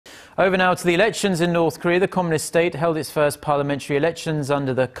Over now to the elections in North Korea. The communist state held its first parliamentary elections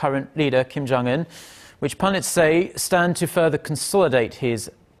under the current leader, Kim Jong-un, which pundits say stand to further consolidate his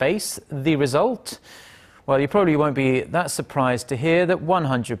base. The result? Well, you probably won't be that surprised to hear that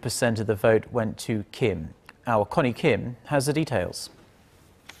 100% of the vote went to Kim. Our Connie Kim has the details.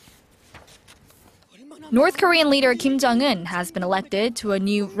 North Korean leader Kim Jong-un has been elected to a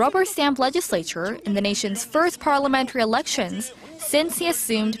new rubber stamp legislature in the nation's first parliamentary elections since he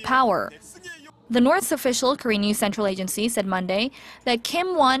assumed power. The North's official Korean News Central Agency said Monday that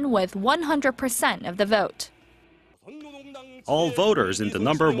Kim won with 100% of the vote. All voters in the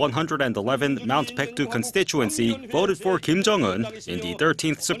number 111 Mount Paektu Constituency voted for Kim Jong-un in the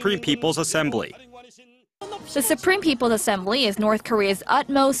 13th Supreme People's Assembly. The Supreme People's Assembly is North Korea's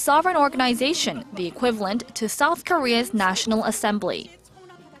utmost sovereign organization, the equivalent to South Korea's National Assembly.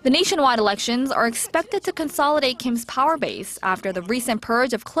 The nationwide elections are expected to consolidate Kim's power base after the recent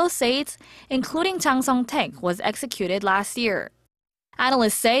purge of close aides, including Jang Song-taek, was executed last year.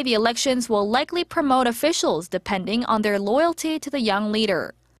 Analysts say the elections will likely promote officials depending on their loyalty to the young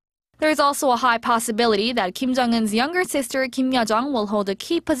leader. There is also a high possibility that Kim Jong-un's younger sister Kim Yo-jong will hold a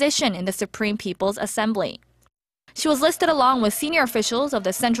key position in the Supreme People's Assembly. She was listed along with senior officials of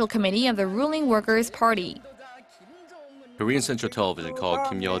the Central Committee of the ruling Workers' Party. Korean Central Television called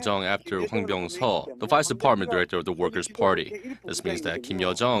Kim Yo-jong after Hwang Byung-seo, the vice department director of the Workers' Party. This means that Kim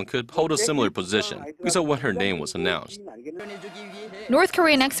Yo-jong could hold a similar position, because of when her name was announced. North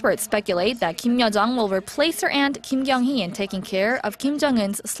Korean experts speculate that Kim Yo-jong will replace her aunt Kim Kyung-hee in taking care of Kim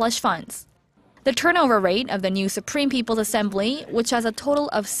Jong-un's slush funds. The turnover rate of the new Supreme People's Assembly, which has a total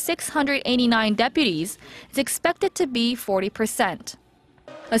of 689 deputies, is expected to be 40%.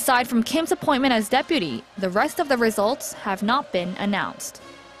 Aside from Kim's appointment as deputy, the rest of the results have not been announced.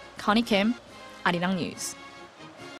 Connie Kim, Arirang News.